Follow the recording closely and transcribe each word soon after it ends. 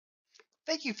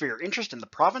Thank you for your interest in the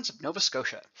province of Nova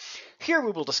Scotia. Here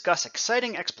we will discuss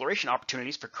exciting exploration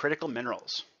opportunities for critical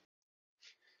minerals.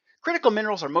 Critical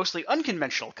minerals are mostly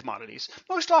unconventional commodities,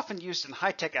 most often used in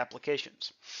high-tech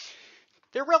applications.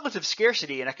 Their relative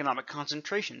scarcity and economic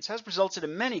concentrations has resulted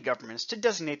in many governments to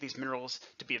designate these minerals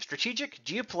to be of strategic,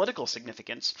 geopolitical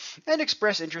significance and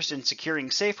express interest in securing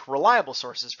safe, reliable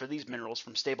sources for these minerals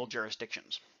from stable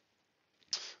jurisdictions.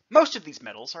 Most of these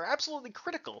metals are absolutely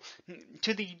critical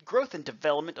to the growth and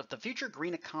development of the future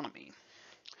green economy.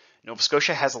 Nova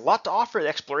Scotia has a lot to offer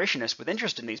explorationists with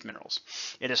interest in these minerals.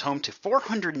 It is home to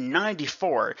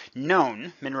 494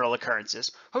 known mineral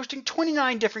occurrences, hosting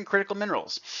 29 different critical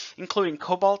minerals, including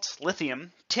cobalt,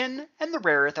 lithium, tin, and the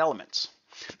rare earth elements.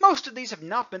 Most of these have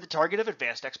not been the target of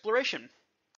advanced exploration.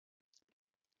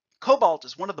 Cobalt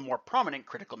is one of the more prominent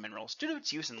critical minerals due to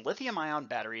its use in lithium-ion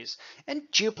batteries and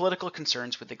geopolitical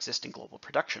concerns with existing global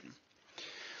production.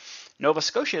 Nova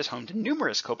Scotia is home to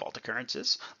numerous cobalt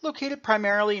occurrences, located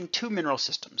primarily in two mineral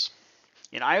systems.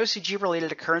 In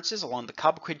IOCG-related occurrences along the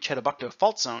Cobequid-Chedabucto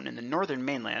fault zone in the northern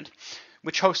mainland,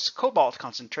 which hosts cobalt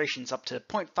concentrations up to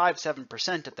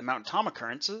 0.57% at the Mount Tom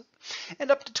occurrence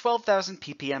and up to 12,000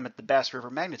 ppm at the Bass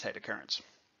River magnetite occurrence.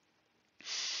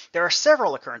 There are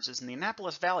several occurrences in the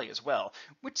Annapolis Valley as well,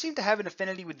 which seem to have an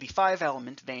affinity with the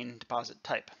 5-element vein deposit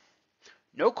type.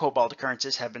 No cobalt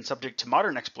occurrences have been subject to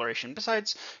modern exploration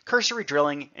besides cursory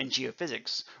drilling and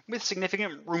geophysics, with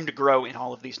significant room to grow in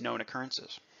all of these known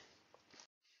occurrences.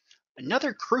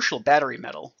 Another crucial battery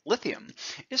metal, lithium,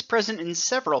 is present in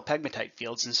several pegmatite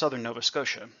fields in southern Nova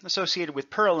Scotia, associated with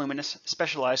peraluminous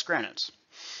specialized granites.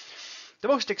 The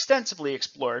most extensively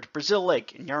explored, Brazil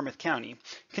Lake in Yarmouth County,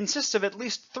 consists of at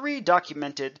least 3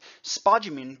 documented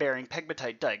spodumene-bearing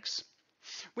pegmatite dikes,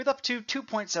 with up to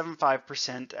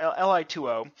 2.75%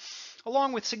 Li2O,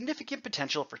 along with significant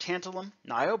potential for tantalum,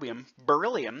 niobium,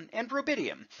 beryllium, and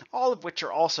rubidium, all of which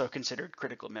are also considered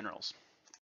critical minerals.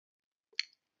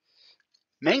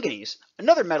 Manganese,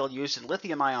 another metal used in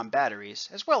lithium-ion batteries,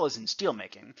 as well as in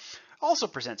steelmaking, also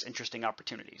presents interesting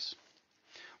opportunities.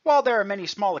 While there are many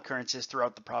small occurrences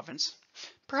throughout the province,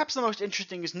 perhaps the most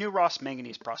interesting is New Ross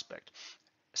Manganese Prospect,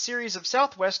 a series of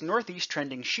southwest-northeast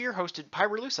trending shear-hosted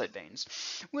pyrolusite veins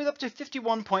with up to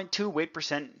 51.2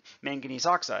 weight% manganese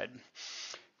oxide.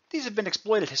 These have been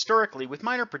exploited historically with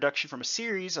minor production from a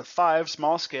series of 5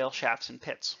 small-scale shafts and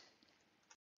pits.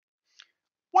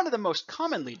 One of the most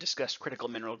commonly discussed critical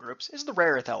mineral groups is the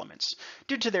rare earth elements,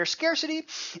 due to their scarcity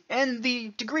and the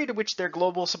degree to which their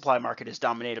global supply market is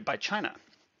dominated by China.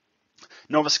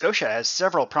 Nova Scotia has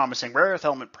several promising rare earth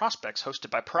element prospects hosted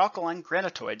by peralkaline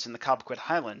granitoids in the Cobequid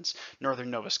Highlands,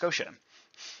 northern Nova Scotia.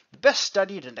 The best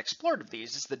studied and explored of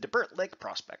these is the DeBert Lake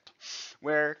prospect,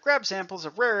 where grab samples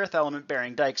of rare earth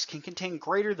element-bearing dikes can contain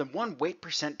greater than 1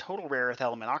 weight% total rare earth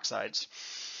element oxides,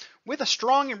 with a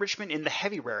strong enrichment in the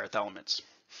heavy rare earth elements.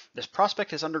 This prospect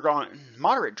has undergone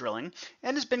moderate drilling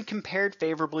and has been compared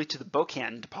favorably to the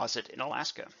Bocan deposit in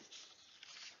Alaska.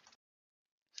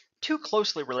 Two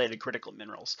closely related critical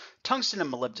minerals, tungsten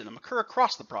and molybdenum, occur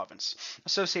across the province,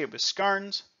 associated with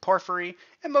skarns, porphyry,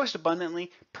 and most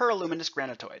abundantly, peraluminous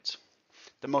granitoids.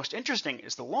 The most interesting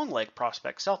is the Long Lake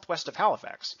prospect southwest of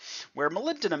Halifax, where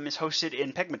molybdenum is hosted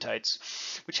in pegmatites,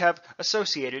 which have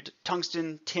associated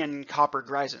tungsten, tin, copper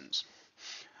grisons.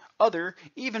 Other,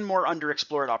 even more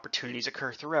underexplored opportunities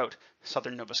occur throughout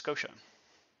southern Nova Scotia.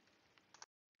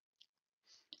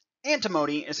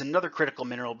 Antimony is another critical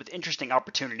mineral with interesting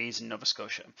opportunities in Nova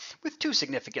Scotia, with 2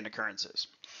 significant occurrences.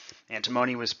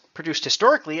 Antimony was produced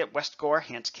historically at West Gore,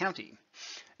 Hants County.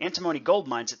 Antimony gold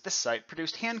mines at this site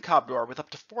produced hand cobbed ore with up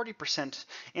to 40%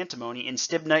 antimony in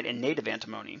stibnite and native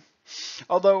antimony,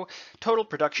 although total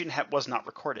production was not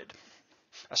recorded.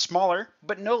 A smaller,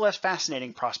 but no less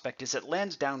fascinating prospect is at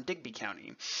Lansdowne, Digby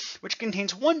County, which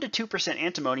contains 1 to 2%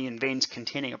 antimony in veins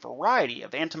containing a variety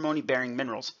of antimony-bearing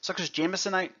minerals such as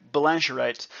jamesonite,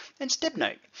 boulangerite, and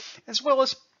stibnite, as well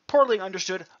as poorly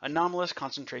understood anomalous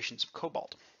concentrations of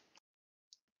cobalt.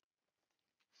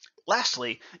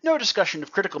 Lastly, no discussion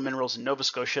of critical minerals in Nova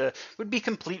Scotia would be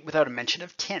complete without a mention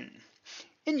of tin.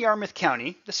 In Yarmouth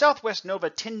County, the Southwest Nova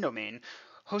Tin Domain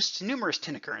hosts numerous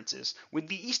tin occurrences, with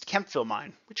the East Kemptville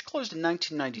mine, which closed in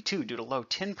 1992 due to low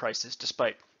tin prices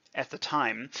despite, at the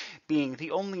time, being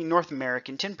the only North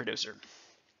American tin producer.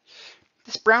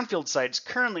 This brownfield site is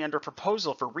currently under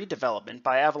proposal for redevelopment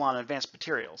by Avalon Advanced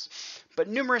Materials, but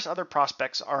numerous other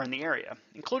prospects are in the area,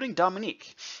 including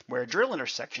Dominique, where drill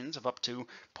intersections of up to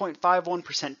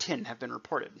 0.51% tin have been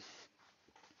reported.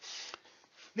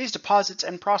 These deposits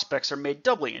and prospects are made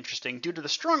doubly interesting due to the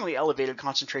strongly elevated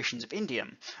concentrations of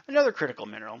indium, another critical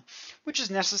mineral, which is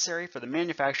necessary for the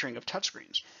manufacturing of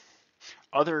touchscreens.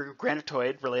 Other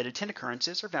granitoid-related tin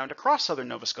occurrences are found across southern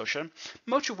Nova Scotia,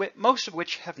 most of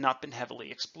which have not been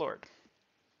heavily explored.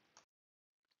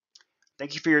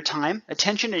 Thank you for your time,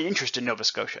 attention, and interest in Nova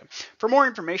Scotia. For more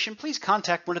information, please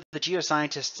contact one of the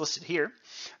geoscientists listed here,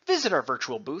 visit our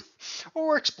virtual booth,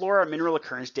 or explore our mineral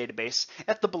occurrence database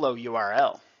at the below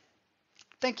URL.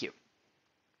 Thank you.